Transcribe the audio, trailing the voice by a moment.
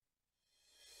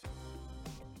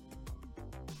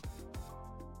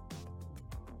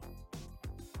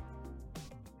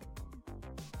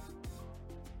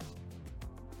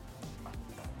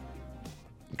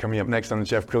Coming up next on the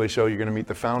Jeff Crilley Show, you're going to meet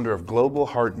the founder of Global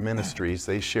Heart Ministries.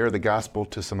 They share the gospel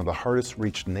to some of the hardest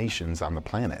reached nations on the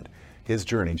planet. His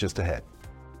journey just ahead.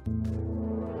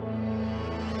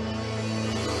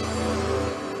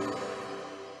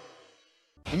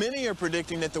 Many are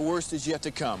predicting that the worst is yet to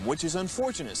come, which is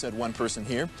unfortunate, said one person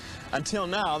here. Until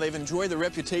now, they've enjoyed the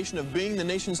reputation of being the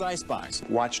nation's I spies.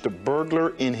 Watched a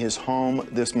burglar in his home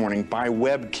this morning by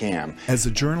webcam. As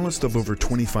a journalist of over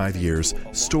 25 years,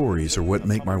 stories are what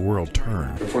make my world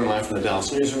turn. Reporting live from the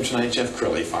Dallas newsroom tonight, Jeff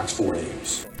Crilley, Fox 4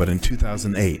 News. But in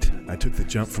 2008, I took the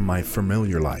jump from my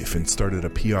familiar life and started a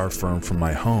PR firm from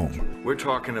my home. We're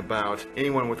talking about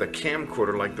anyone with a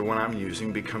camcorder like the one I'm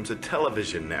using becomes a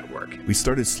television network. We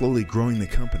started slowly growing the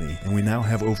company, and we now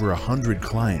have over 100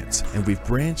 clients, and we've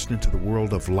branched into the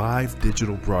world of live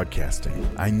digital broadcasting.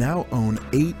 I now own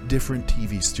 8 different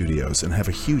TV studios and have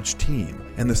a huge team,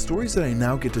 and the stories that I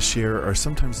now get to share are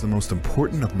sometimes the most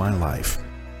important of my life.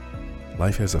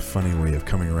 Life has a funny way of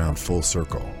coming around full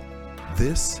circle.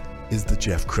 This is the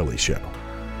Jeff Crilley Show.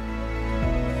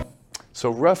 So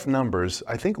rough numbers,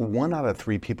 I think 1 out of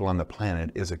 3 people on the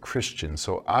planet is a Christian.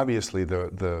 So obviously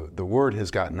the word has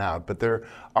gotten out, but there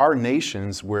are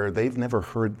nations where they've never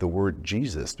heard the word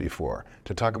Jesus before.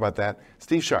 To talk about that,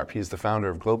 Steve Sharp, he's the founder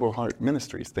of Global Heart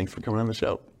Ministries. Thanks for coming on the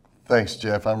show. Thanks,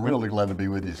 Jeff. I'm really glad to be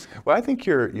with you. Well, I think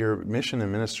your mission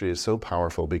and ministry is so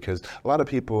powerful because a lot of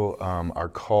people are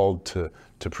called to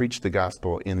preach the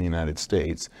gospel in the United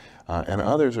States, and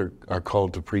others are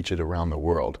called to preach it around the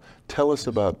world. Tell us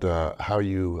about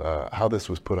how this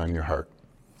was put on your heart.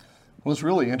 Well, it's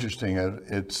really interesting.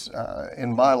 It's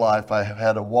in my life, I have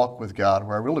had a walk with God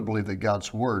where I really believe that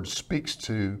God's word speaks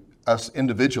to us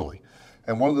individually.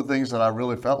 And one of the things that I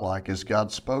really felt like is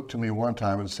God spoke to me one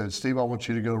time and said, Steve, I want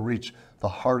you to go reach the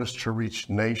hardest to reach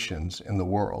nations in the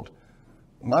world.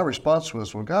 My response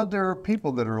was, well, God, there are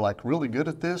people that are like really good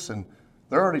at this and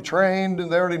they're already trained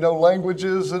and they already know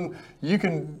languages and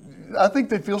I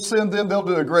think if you'll send them, they'll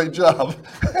do a great job.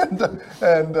 and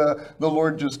the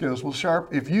Lord just goes, well,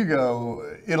 Sharp, if you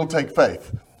go, it'll take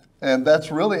faith. And that's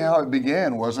really how it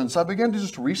began and so I began to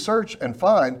just research and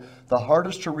find the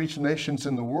hardest to reach nations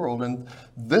in the world. And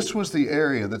this was the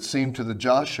area that seemed to the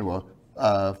Joshua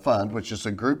Fund, which is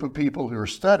a group of people who are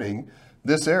studying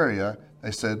this area.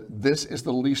 They said, this is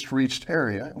the least reached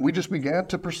area. We just began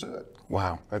to pursue it.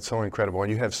 Wow, that's so incredible.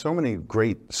 And you have so many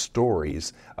great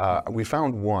stories. We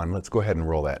found one. Let's go ahead and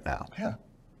roll that now. Yeah.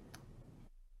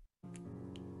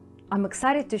 I'm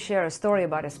excited to share a story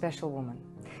about a special woman.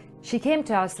 She came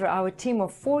to us through our team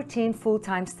of 14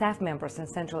 full-time staff members in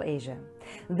Central Asia.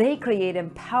 They create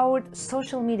empowered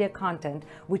social media content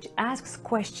which asks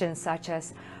questions such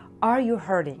as, are you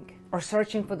hurting or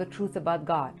searching for the truth about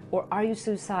God? Or are you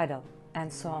suicidal?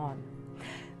 And so on.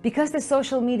 Because the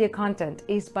social media content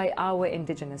is by our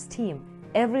indigenous team,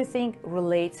 everything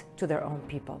relates to their own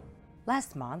people.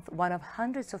 Last month, one of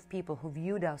hundreds of people who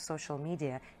viewed our social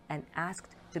media and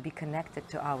asked to be connected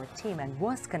to our team and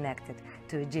was connected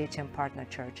to a GHM partner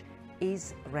church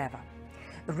is Reva.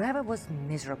 Reva was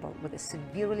miserable with a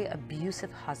severely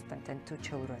abusive husband and 2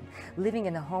 children, living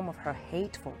in a home of her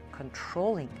hateful,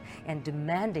 controlling, and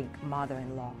demanding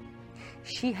mother-in-law.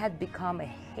 She had become a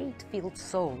hate-filled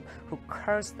soul who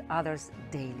cursed others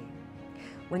daily.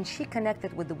 When she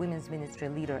connected with the women's ministry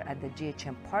leader at the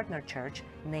GHM partner church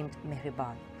named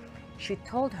Mehriban, she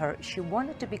told her she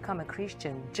wanted to become a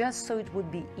Christian just so it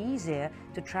would be easier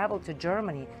to travel to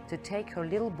Germany to take her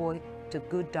little boy to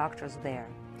good doctors there.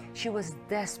 She was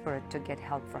desperate to get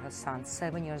help for her son,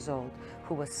 7 years old,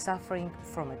 who was suffering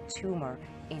from a tumor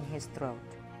in his throat.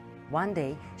 One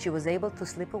day, she was able to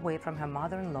slip away from her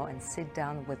mother-in-law and sit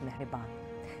down with Mehriban.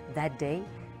 That day,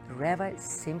 Reva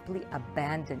simply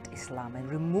abandoned Islam and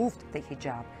removed the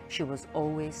hijab she was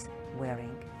always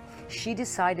wearing. She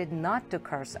decided not to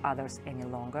curse others any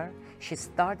longer. She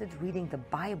started reading the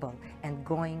Bible and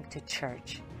going to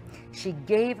church. She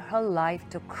gave her life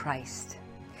to Christ.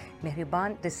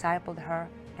 Mehriban discipled her,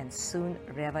 and soon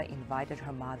Reva invited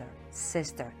her mother,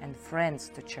 sister, and friends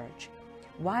to church.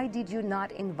 Why did you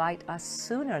not invite us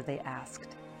sooner? They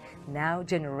asked. Now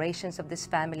generations of this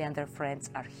family and their friends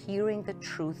are hearing the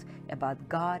truth about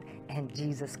God and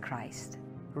Jesus Christ.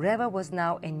 Reva was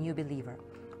now a new believer,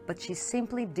 but she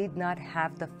simply did not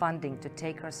have the funding to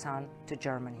take her son to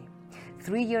Germany.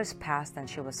 3 years passed and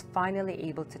she was finally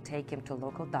able to take him to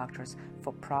local doctors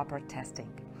for proper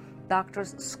testing.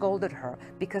 Doctors scolded her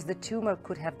because the tumor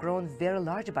could have grown very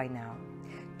large by now.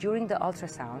 During the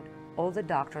ultrasound, all the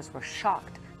doctors were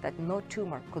shocked that no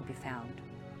tumor could be found.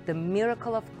 The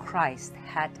miracle of Christ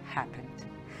had happened.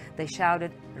 They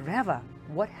shouted, "Reva,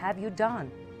 what have you done?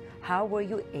 How were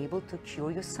you able to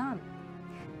cure your son?"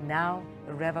 Now,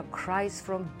 Reva cries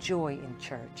from joy in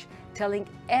church, telling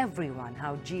everyone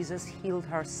how Jesus healed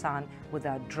her son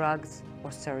without drugs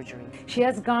or surgery. She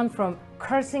has gone from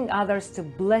cursing others to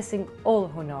blessing all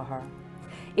who know her.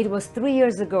 It was 3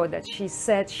 years ago that she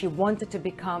said she wanted to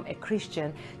become a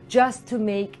Christian just to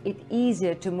make it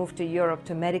easier to move to Europe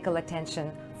to medical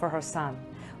attention for her son.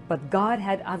 But God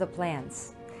had other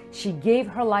plans. She gave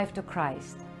her life to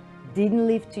Christ, didn't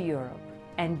leave to Europe,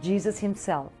 and Jesus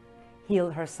himself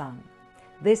healed her son.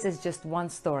 This is just one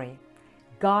story.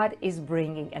 God is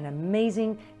bringing an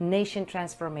amazing nation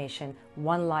transformation,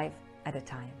 one life at a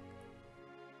time.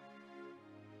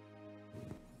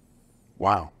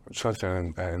 Wow, such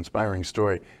an inspiring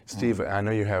story. Steve, I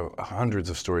know you have hundreds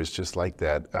of stories just like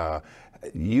that.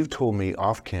 You've told me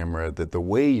off camera that the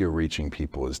way you're reaching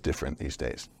people is different these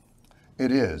days.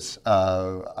 It is.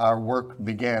 Our work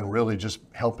began really just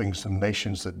helping some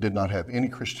nations that did not have any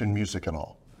Christian music at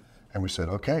all. And we said,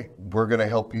 okay, we're going to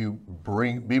help you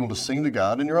be able to sing to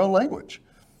God in your own language.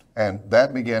 And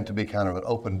that began to be kind of an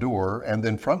open door. And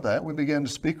then from that, we began to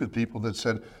speak with people that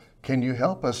said, can you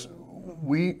help us?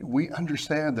 We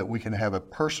understand that we can have a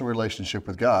personal relationship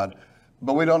with God,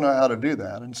 but we don't know how to do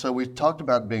that. And so we talked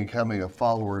about becoming a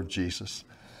follower of Jesus.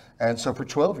 And so for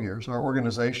 12 years, our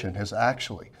organization has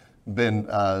actually been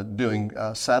doing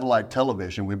satellite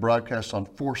television. We broadcast on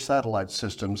 4 satellite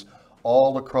systems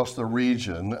all across the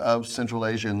region of Central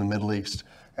Asia and the Middle East.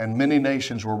 And many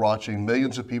nations were watching,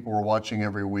 millions of people were watching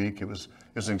every week. It was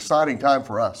an exciting time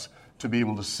for us to be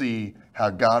able to see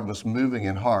how God was moving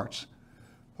in hearts.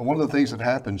 But one of the things that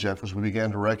happened, Jeff, was we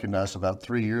began to recognize about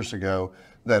 3 years ago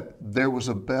that there was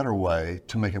a better way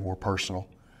to make it more personal.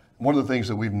 One of the things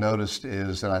that we've noticed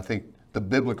is, and I think the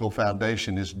biblical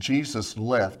foundation is, Jesus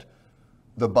left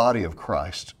the body of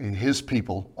Christ, his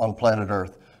people on planet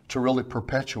Earth, to really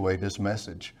perpetuate his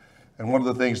message. And one of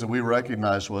the things that we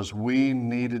recognized was we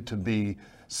needed to be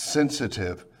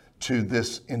sensitive to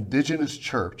this indigenous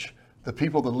church, the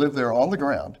people that live there on the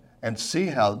ground, and see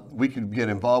how we could get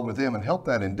involved with them and help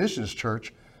that indigenous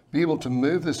church be able to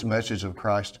move this message of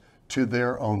Christ to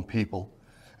their own people.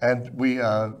 And we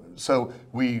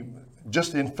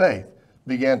just in faith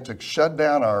began to shut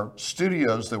down our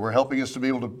studios that were helping us to be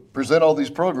able to present all these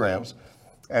programs.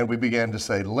 And we began to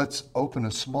say, let's open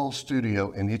a small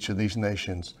studio in each of these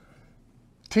nations.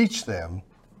 Teach them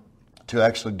to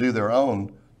actually do their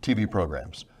own TV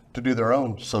programs, to do their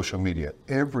own social media.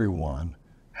 Everyone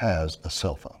has a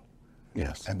cell phone.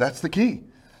 Yes. And that's the key.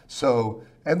 So,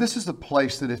 and this is the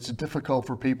place that it's difficult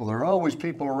for people. There are always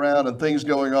people around and things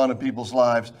going on in people's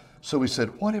lives. So we said,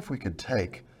 what if we could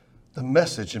take the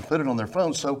message and put it on their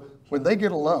phone so when they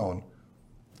get alone,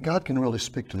 God can really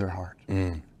speak to their heart.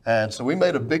 And so we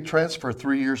made a big transfer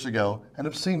 3 years ago and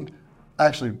have seen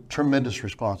actually tremendous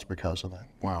response because of that.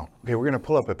 Wow. Okay, we're going to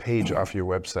pull up a page off your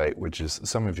website, which is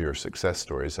some of your success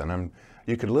stories. And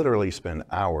you could literally spend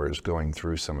hours going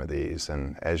through some of these.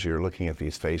 And as you're looking at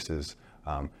these faces,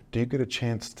 do you get a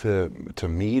chance to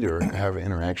meet or have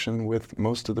interaction with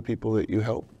most of the people that you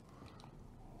help?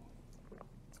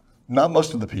 Not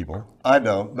most of the people. I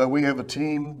don't. But we have a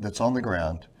team that's on the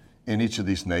ground in each of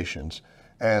these nations.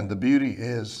 And the beauty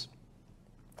is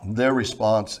their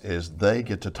response is they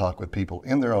get to talk with people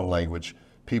in their own language,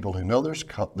 people who know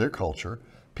their culture,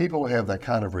 people who have that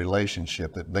kind of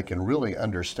relationship that they can really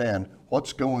understand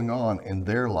what's going on in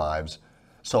their lives.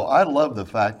 So I love the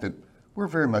fact that we're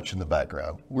very much in the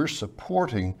background. We're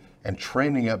supporting and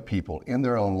training up people in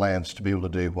their own lands to be able to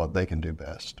do what they can do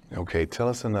best. Okay, tell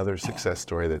us another success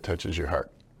story that touches your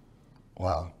heart.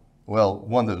 Wow. Well,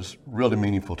 one that was really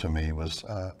meaningful to me was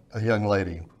a young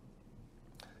lady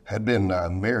had been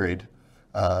married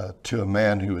to a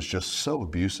man who was just so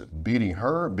abusive, beating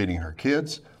her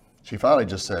kids. She finally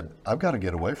just said, I've got to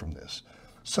get away from this.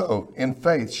 So in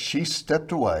faith, she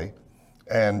stepped away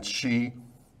and she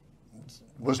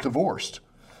was divorced.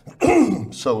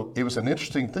 So it was an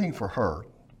interesting thing for her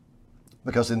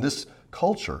because in this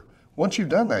culture, once you've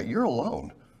done that, you're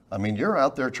alone. I mean, you're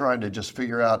out there trying to just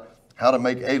figure out how to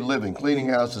make a living, cleaning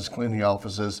houses, cleaning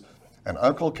offices. And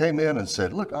uncle came in and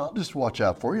said, look, I'll just watch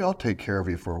out for you. I'll take care of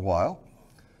you for a while.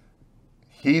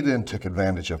 He then took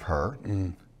advantage of her,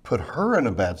 put her in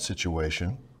a bad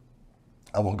situation.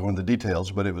 I won't go into the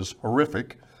details, but it was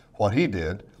horrific what he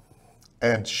did.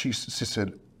 And she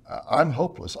said, I'm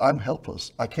hopeless. I'm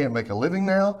helpless. I can't make a living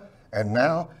now. And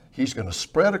now he's going to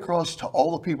spread across to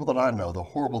all the people that I know the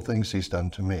horrible things he's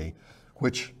done to me,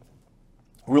 which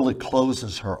really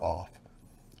closes her off.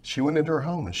 She went into her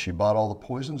home and she bought all the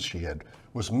poisons she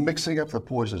was mixing up the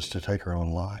poisons to take her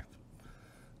own life.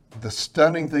 The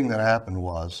stunning thing that happened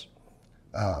was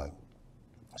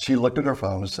She looked at her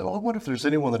phone and said, well, I wonder if there's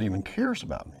anyone that even cares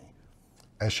about me.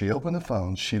 As she opened the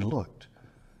phone, she looked,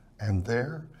 and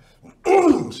there,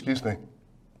 excuse me,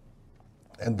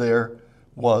 and there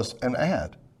was an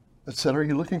ad that said, are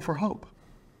you looking for hope?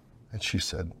 And she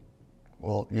said,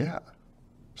 well, yeah.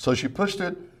 So she pushed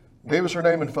it, gave us her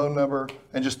name and phone number,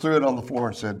 and just threw it on the floor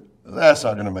and said, that's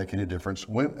not going to make any difference.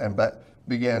 Went and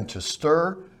began to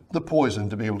stir the poison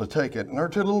to be able to take it. And her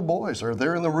 2 little boys are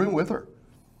there in the room with her.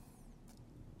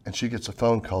 And she gets a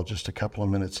phone call just a couple of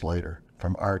minutes later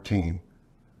from our team.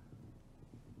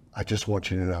 I just want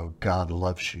you to know God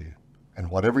loves you. And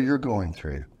whatever you're going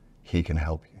through, He can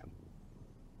help you.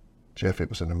 Jeff, it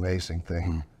was an amazing thing.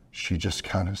 Mm-hmm. She just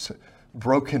kind of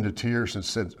broke into tears and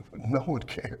said, no one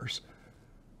cares.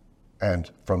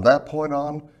 And from that point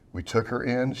on, we took her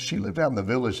in. She lived out in the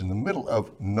village in the middle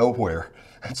of nowhere.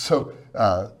 And so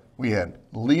we had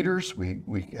leaders.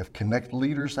 We have connect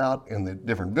leaders out in the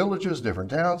different villages, different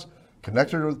towns,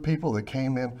 connected her with people that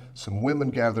came in. Some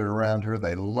women gathered around her.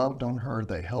 They loved on her.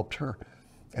 They helped her.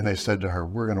 And they said to her,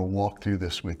 we're going to walk through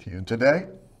this with you. And today,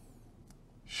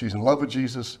 she's in love with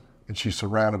Jesus, and she's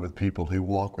surrounded with people who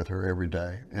walk with her every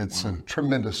day. It's a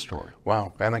tremendous story.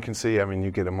 Wow, and I can see, I mean,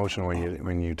 you get emotional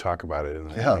when you talk about it,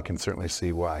 and I can certainly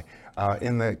see why.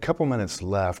 In the couple minutes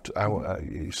left,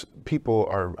 people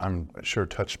are, I'm sure,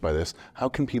 touched by this. How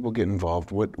can people get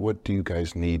involved? What do you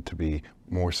guys need to be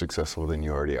more successful than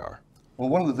you already are? Well,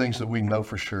 one of the things that we know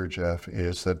for sure, Jeff,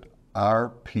 is that our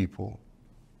people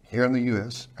here in the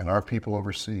U.S. and our people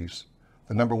overseas,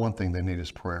 the number one thing they need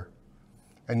is prayer.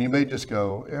 And you may just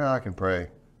go, yeah, I can pray.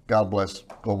 God bless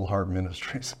Global Heart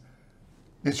Ministries.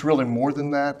 It's really more than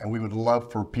that, and we would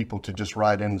love for people to just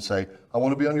write in and say, I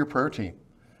want to be on your prayer team.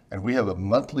 And we have a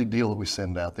monthly deal that we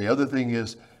send out. The other thing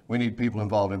is we need people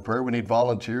involved in prayer. We need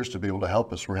volunteers to be able to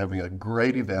help us. We're having a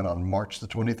great event on March the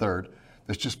 23rd.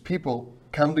 There's just people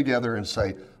come together and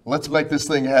say, let's make this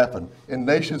thing happen in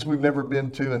nations we've never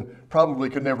been to and probably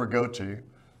could never go to.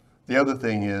 The other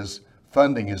thing is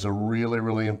funding is a really,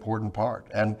 really important part.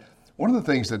 And one of the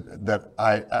things that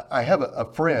I have a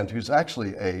friend who's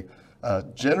actually a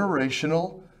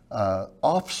generational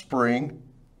offspring,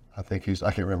 I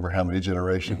can't remember how many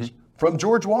generations, from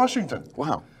George Washington.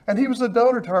 Wow. And he was a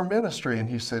donor to our ministry. And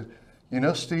he said, you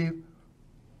know, Steve,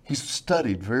 he's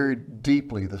studied very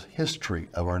deeply the history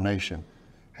of our nation.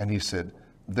 And he said,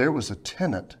 there was a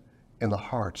tenet in the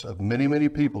hearts of many, many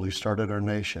people who started our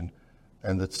nation,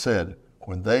 and that said,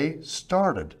 when they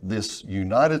started this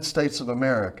United States of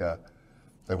America,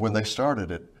 that when they started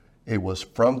it, it was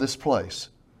from this place,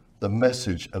 the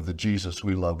message of the Jesus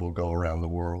we love will go around the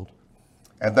world.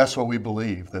 And that's what we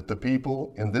believe, that the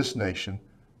people in this nation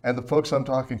and the folks I'm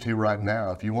talking to right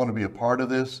now, if you want to be a part of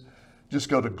this, just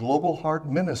go to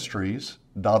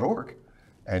globalheartministries.org.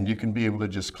 And you can be able to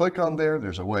just click on there.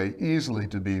 There's a way easily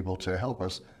to be able to help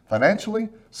us financially,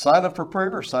 sign up for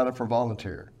prayer, or sign up for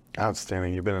volunteer.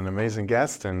 Outstanding. You've been an amazing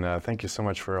guest, and thank you so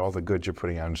much for all the good you're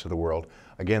putting out into the world.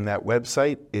 Again, that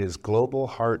website is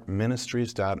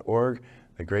globalheartministries.org.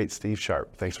 The great Steve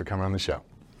Sharp. Thanks for coming on the show.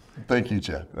 Thank you,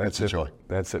 Jeff. That's it.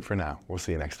 That's it for now. We'll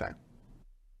see you next time.